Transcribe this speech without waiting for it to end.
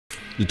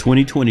The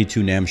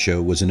 2022 NAMM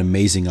show was an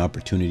amazing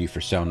opportunity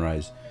for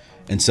Soundrise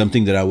and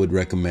something that I would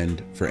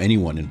recommend for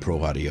anyone in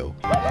pro audio.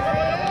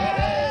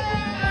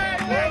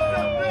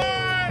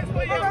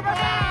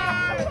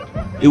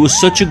 It was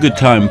such a good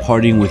time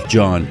partying with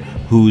John,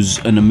 who's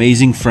an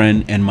amazing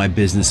friend and my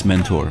business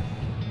mentor.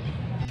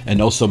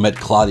 And also met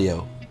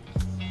Claudio,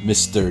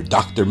 Mr.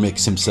 Dr.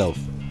 Mix himself.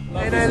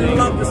 And I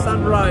love the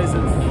sunrises.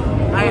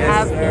 I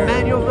have a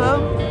manual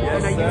though,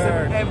 and I use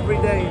it every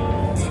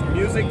day.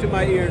 Music to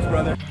my ears,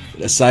 brother.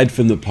 Aside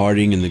from the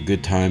partying and the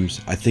good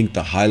times, I think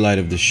the highlight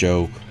of the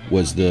show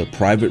was the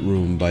private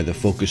room by the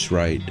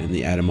Focusrite and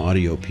the Atom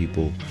Audio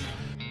people.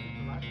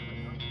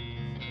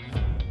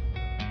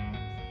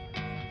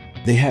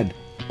 They had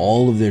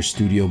all of their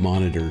studio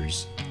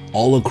monitors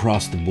all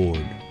across the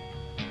board,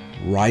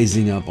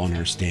 rising up on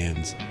our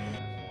stands.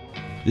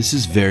 This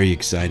is very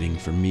exciting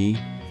for me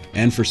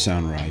and for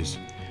Soundrise,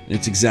 and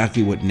it's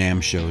exactly what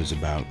NAMM show is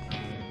about.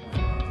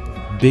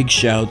 Big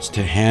shouts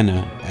to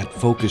Hannah at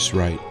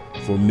Focusrite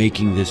for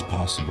making this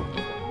possible.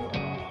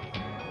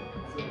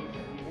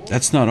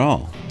 That's not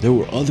all. There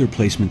were other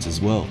placements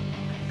as well.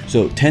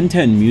 So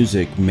 1010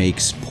 Music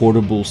makes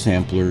portable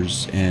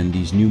samplers and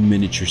these new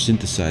miniature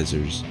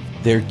synthesizers.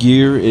 Their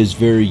gear is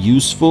very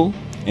useful,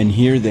 and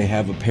here they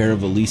have a pair of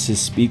Alesis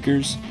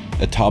speakers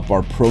atop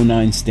our Pro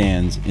 9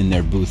 stands in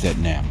their booth at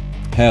NAMM.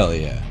 Hell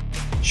yeah.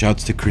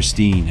 Shouts to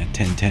Christine at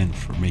 1010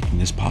 for making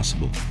this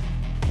possible.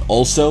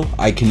 Also,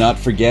 I cannot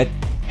forget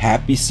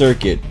Happy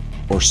Circuit,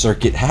 or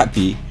Circuit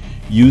Happy,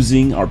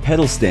 using our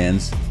pedal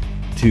stands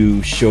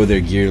to show their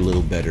gear a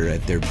little better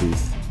at their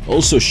booth.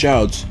 Also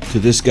shouts to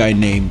this guy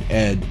named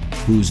Ed,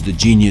 who's the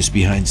genius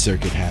behind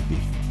Circuit Happy.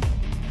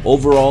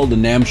 Overall, the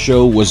NAMM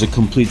show was a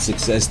complete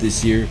success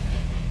this year.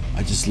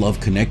 I just love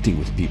connecting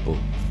with people.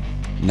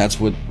 And that's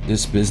what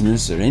this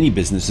business, or any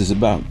business, is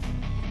about.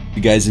 If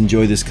you guys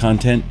enjoy this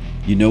content,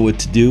 you know what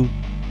to do.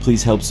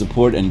 Please help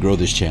support and grow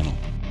this channel.